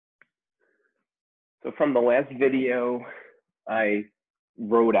So from the last video, I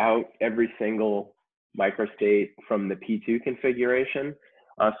wrote out every single microstate from the P2 configuration.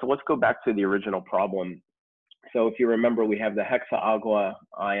 So let's go back to the original problem. So if you remember, we have the hexaagua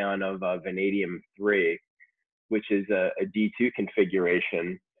ion of vanadium-3, which is a D2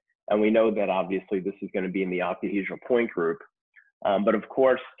 configuration. And we know that obviously this is going to be in the octahedral point group. But of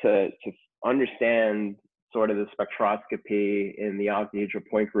course, to understand sort of the spectroscopy in the octahedral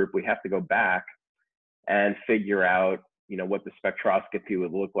point group, we have to go back and figure out, what the spectroscopy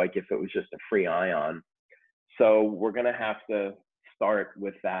would look like if it was just a free ion. So we're going to have to start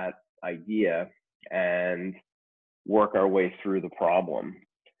with that idea and work our way through the problem.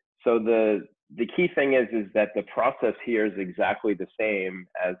 So the key thing is that the process here is exactly the same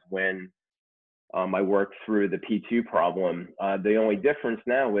as when I worked through the P2 problem. The only difference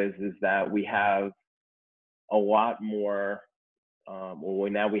now is that we have a lot more.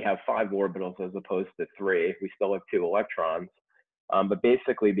 Now we have 5 orbitals as opposed to 3. We still have 2 electrons. But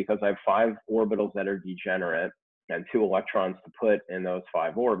basically, because I have 5 orbitals that are degenerate and 2 electrons to put in those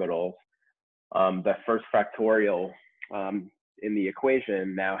 5 orbitals, the first factorial in the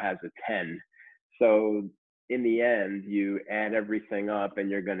equation now has a 10. So in the end, you add everything up and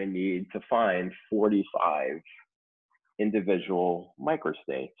you're going to need to find 45 individual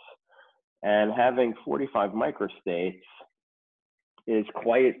microstates. And having 45 microstates is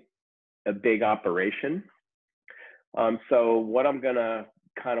quite a big operation. So what I'm going to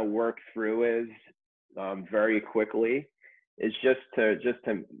kind of work through is very quickly is just to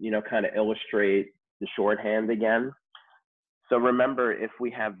kind of illustrate the shorthand again. So remember, if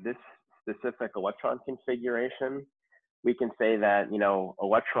we have this specific electron configuration, we can say that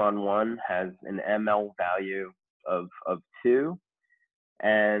electron 1 has an ML value of 2,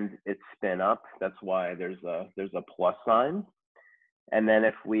 and it's spin up. That's why there's a plus sign. And then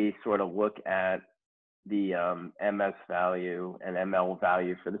if we sort of look at the MS value and ML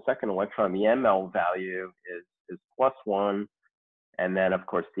value for the second electron, the ML value is +1, and then of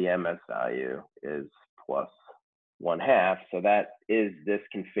course the MS value is +1/2. So that is this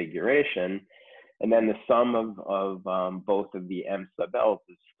configuration. And then the sum of both of the M sub L's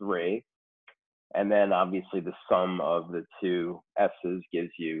is 3. And then obviously the sum of the 2 S's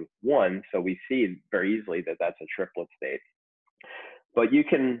gives you 1. So we see very easily that that's a triplet state. But you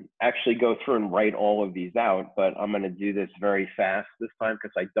can actually go through and write all of these out, but I'm going to do this very fast this time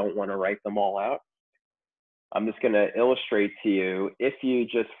because I don't want to write them all out. I'm just going to illustrate to you, if you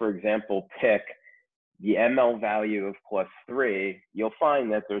just, for example, pick the ML value of +3, you'll find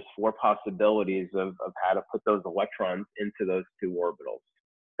that there's 4 possibilities of how to put those electrons into those 2 orbitals.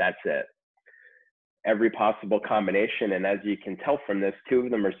 That's it. Every possible combination, and as you can tell from this, 2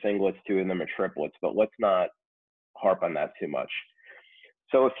 of them are singlets, 2 of them are triplets, but let's not harp on that too much.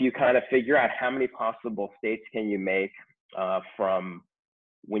 So if you kind of figure out how many possible states can you make from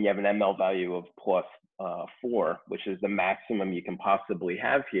when you have an ML value of +4, which is the maximum you can possibly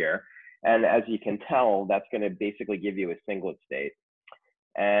have here. And as you can tell, that's going to basically give you a singlet state.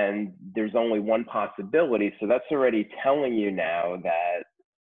 And there's only one possibility. So that's already telling you now that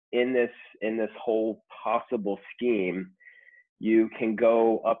in this whole possible scheme, you can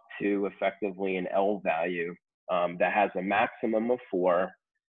go up to effectively an L value that has a maximum of 4.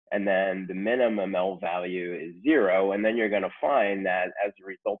 And then the minimum L value is 0. And then you're going to find that as a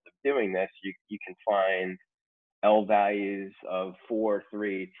result of doing this, you can find L values of 4,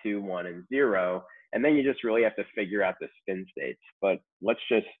 3, 2, 1, and 0. And then you just really have to figure out the spin states. But let's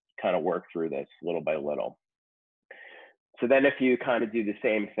just kind of work through this little by little. So then if you kind of do the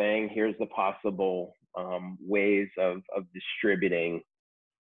same thing, here's the possible ways of distributing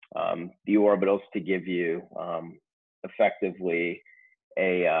the orbitals to give you effectively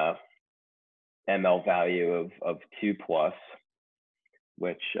a ML value of 2+,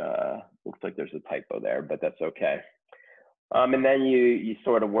 which looks like there's a typo there, but that's okay. And then you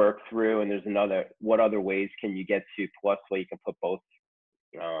sort of work through, and there's what other ways can you get to plus? Well, you can put both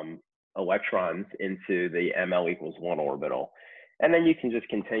electrons into the ML equals 1 orbital. And then you can just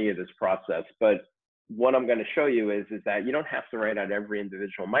continue this process. But what I'm going to show you is that you don't have to write out every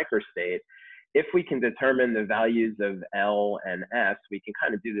individual microstate. If we can determine the values of L and S, we can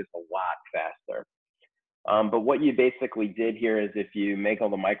kind of do this a lot faster. But what you basically did here is if you make all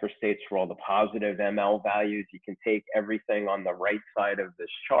the microstates for all the positive ML values, you can take everything on the right side of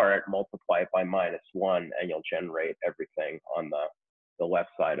this chart, multiply it by -1, and you'll generate everything on the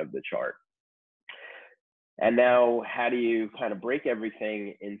left side of the chart. And now how do you kind of break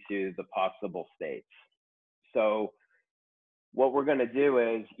everything into the possible states? So what we're going to do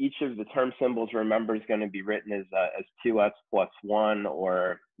is each of the term symbols, remember, is going to be written as 2s plus 1,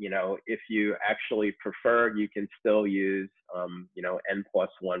 or, you know, if you actually prefer, you can still use, you know, n plus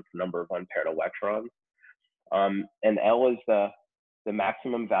 1 for number of unpaired electrons. And L is the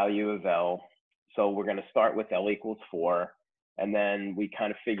maximum value of L. So we're going to start with L equals 4, and then we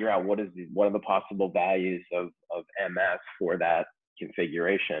kind of figure out what are the possible values of MS for that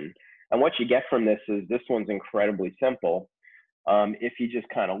configuration. And what you get from this is, this one's incredibly simple. If you just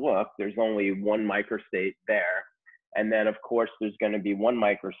kind of look, there's only one microstate there. And then, of course, there's going to be one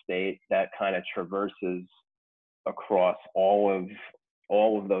microstate that kind of traverses across all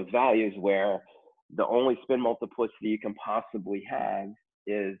of those values, where the only spin multiplicity you can possibly have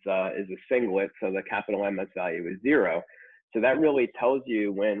is a singlet. So the capital MS value is 0. So that really tells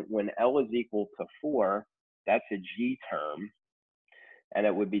you when L is equal to 4, that's a G term. And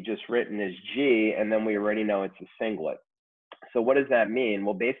it would be just written as G, and then we already know it's a singlet. So what does that mean?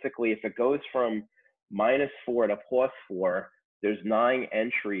 Well, basically, if it goes from -4 to +4, there's 9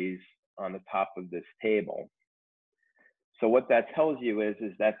 entries on the top of this table. So what that tells you is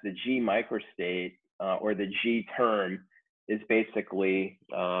that the G microstate, or the G term, is basically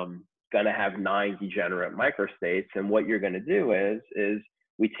going to have 9 degenerate microstates. And what you're going to do is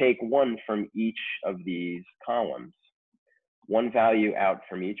we take one from each of these columns, one value out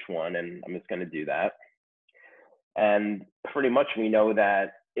from each one, and I'm just going to do that. And pretty much we know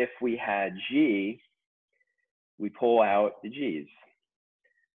that if we had G, we pull out the G's.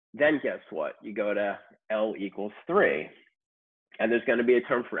 Then guess what? You go to L equals 3. And there's going to be a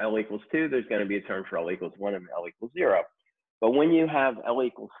term for L equals 2. There's going to be a term for L equals 1 and L equals 0. But when you have L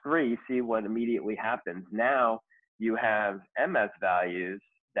equals 3, you see what immediately happens. Now you have MS values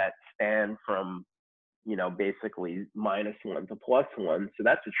that span from, you know, basically -1 to +1. So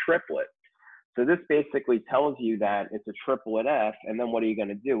that's a triplet. So this basically tells you that it's a triplet F, and then what are you going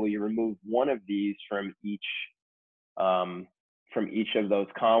to do? Well, you remove one of these from each of those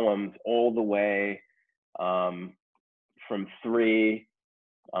columns, all the way from 3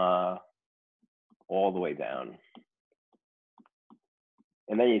 all the way down.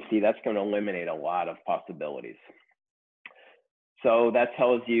 And then you see that's going to eliminate a lot of possibilities. So that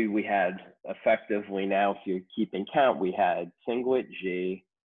tells you we had effectively, now if you're keeping count, we had singlet G,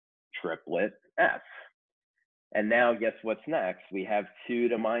 triplet F. And now guess what's next? We have 2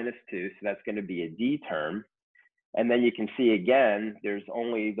 to -2, so that's going to be a D term. And then you can see again, there's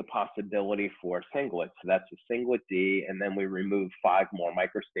only the possibility for singlets. So that's a singlet D, and then we remove 5 more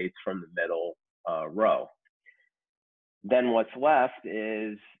microstates from the middle row. Then what's left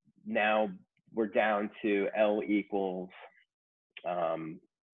is, now we're down to L equals,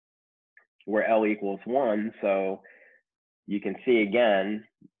 where L equals 1. So you can see again,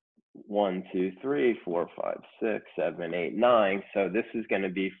 1, 2, 3, 4, 5, 6, 7, 8, 9. So this is going to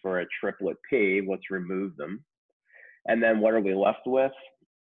be for a triplet P. Let's remove them. And then what are we left with?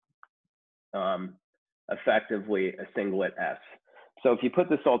 Effectively a singlet S. So if you put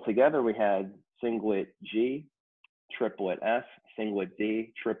this all together, we had singlet G, triplet S, singlet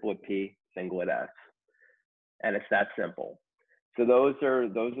D, triplet P, singlet S. And it's that simple. So those are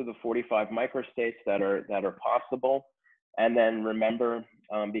the 45 microstates that are possible. And then remember,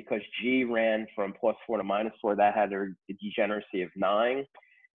 because G ran from +4 to -4, that had a degeneracy of 9.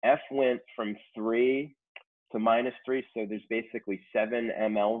 F went from 3 to -3, so there's basically 7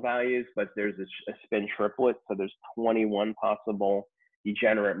 ML values, but there's a spin triplet, so there's 21 possible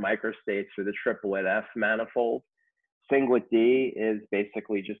degenerate microstates for the triplet F manifold. Singlet D is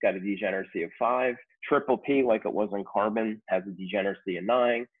basically just got a degeneracy of 5. Triple P, like it was in carbon, has a degeneracy of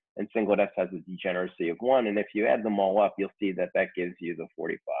 9, and singlet S has a degeneracy of 1. And if you add them all up, you'll see that gives you the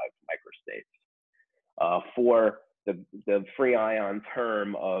 45 microstates for the free ion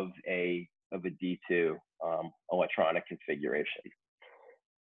term of a D2 electronic configuration.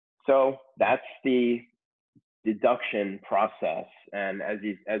 So that's the deduction process, and as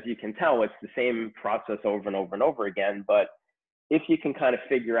you can tell, it's the same process over and over and over again. But if you can kind of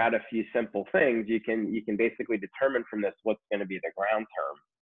figure out a few simple things, you can basically determine from this what's going to be the ground term.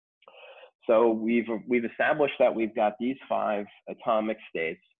 So we've established that we've got these 5 atomic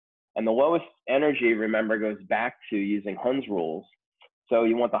states, and the lowest energy, remember, goes back to using Hund's rules. So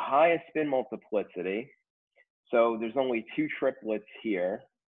you want the highest spin multiplicity. So there's only 2 triplets here.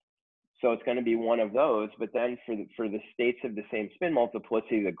 So it's going to be one of those, but then for the states of the same spin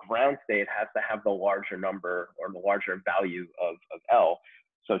multiplicity, the ground state has to have the larger number or the larger value of L.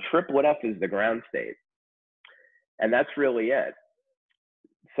 So triplet F is the ground state. And that's really it.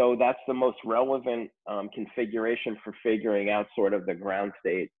 So that's the most relevant configuration for figuring out sort of the ground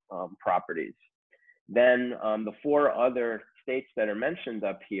state properties. Then the 4 other states that are mentioned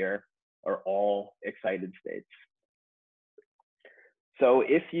up here are all excited states. So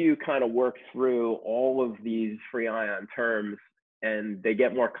if you kind of work through all of these free ion terms and they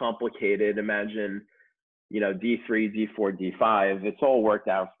get more complicated, imagine, D3, D4, D5, it's all worked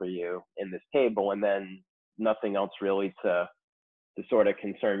out for you in this table, and then nothing else really to sort of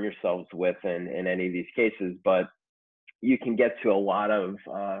concern yourselves with in any of these cases, but you can get to a lot of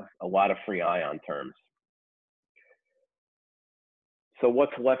free ion terms. So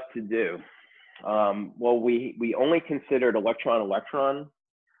what's left to do? Well, we only considered electron-electron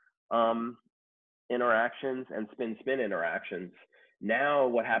interactions and spin-spin interactions. Now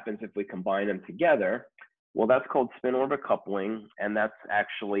what happens if we combine them together? Well, that's called SpinOrbit coupling, and that's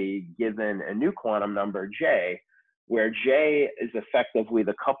actually given a new quantum number, J, where J is effectively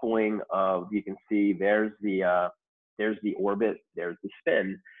the coupling of, you can see there's the orbit, there's the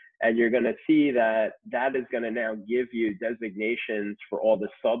spin, and you're going to see that that is going to now give you designations for all the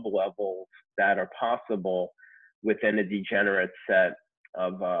sublevels that are possible within a degenerate set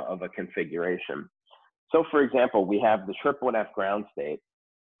of a configuration. So for example, we have the triplet F ground state.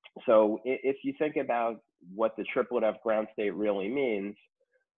 So if you think about what the triplet F ground state really means,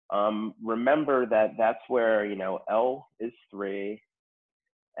 remember that that's where, L is 3,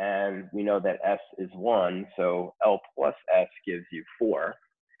 and we know that S is 1, so L plus S gives you 4.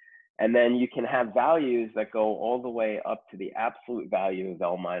 And then you can have values that go all the way up to the absolute value of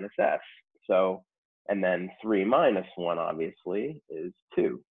L minus S. So, and then 3 minus 1 obviously is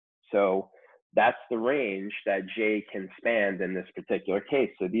 2. So that's the range that J can span in this particular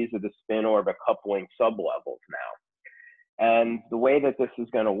case. So these are the spin-orbit coupling sublevels now. And the way that this is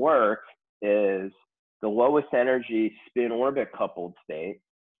going to work is the lowest energy spin-orbit coupled state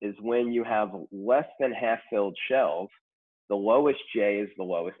is when you have less than half-filled shells. The lowest J is the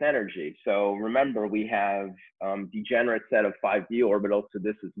lowest energy. So remember, we have degenerate set of 5d orbitals, so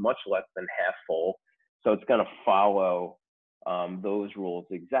this is much less than half full. So it's going to follow those rules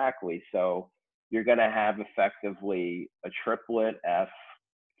exactly. So you're going to have effectively a triplet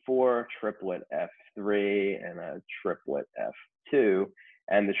F4, triplet F3, and a triplet F2.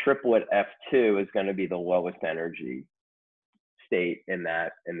 And the triplet F2 is going to be the lowest energy state in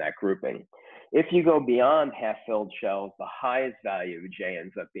that grouping. If you go beyond half-filled shells, the highest value of J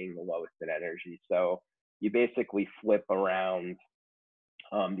ends up being the lowest in energy. So you basically flip around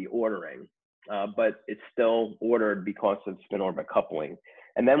the ordering, but it's still ordered because of spin-orbit coupling.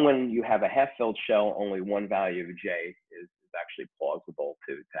 And then when you have a half-filled shell, only one value of J is actually plausible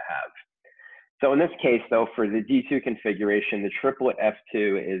to have. So in this case, though, for the D2 configuration, the triplet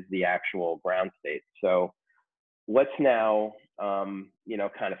F2 is the actual ground state. So let's now,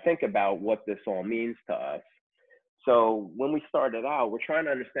 kind of think about what this all means to us. So when we started out, we're trying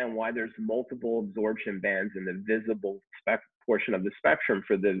to understand why there's multiple absorption bands in the visible portion of the spectrum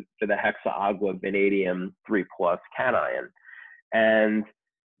for the hexa-agua vanadium 3+ cation. And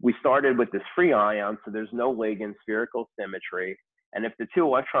we started with this free ion, so there's no ligand spherical symmetry. And if the two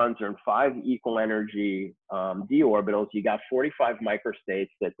electrons are in 5 equal energy d orbitals, you got 45 microstates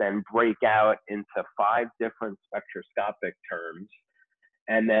that then break out into 5 different spectroscopic terms.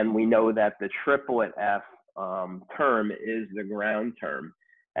 And then we know that the triplet F term is the ground term.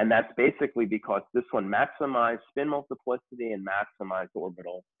 And that's basically because this one maximized spin multiplicity and maximized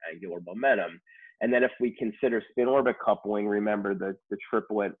orbital angular momentum. And then if we consider spin-orbit coupling, remember that the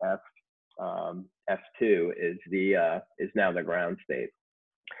triplet F2 is now the ground state.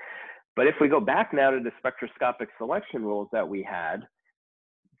 But if we go back now to the spectroscopic selection rules that we had,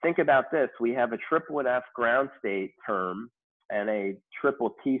 think about this. We have a triplet F ground state term and a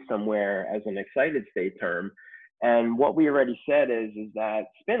triple T somewhere as an excited state term. And what we already said is that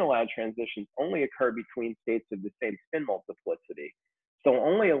spin-allowed transitions only occur between states of the same spin multiplicity. So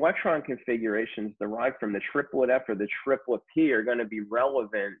only electron configurations derived from the triplet F or the triplet P are going to be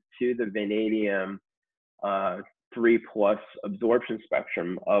relevant to the vanadium 3+ absorption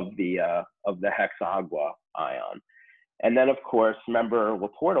spectrum of the hexa-agua ion. And then, of course, remember,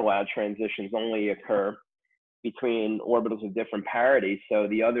 Laporte-allowed transitions only occur between orbitals of different parity. So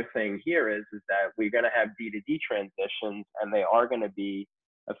the other thing here is that we're going to have D to D transitions, and they are going to be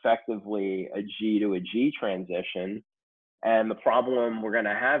effectively a G to a G transition. And the problem we're going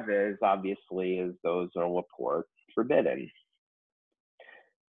to have is, obviously, is those are Laporte forbidden.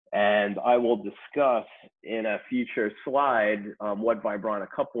 And I will discuss in a future slide what vibronic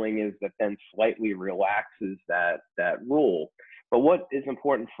coupling is that then slightly relaxes that rule. But what is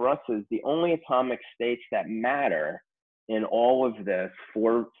important for us is the only atomic states that matter in all of this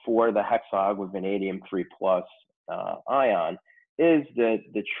for the hexa-agua vanadium 3+ ion is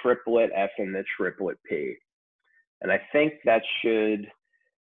the triplet F and the triplet P. And I think that should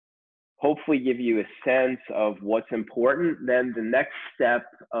hopefully give you a sense of what's important. Then the next step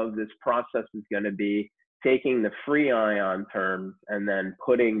of this process is going to be taking the free ion terms and then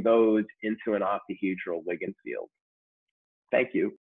putting those into an octahedral ligand field. Thank you.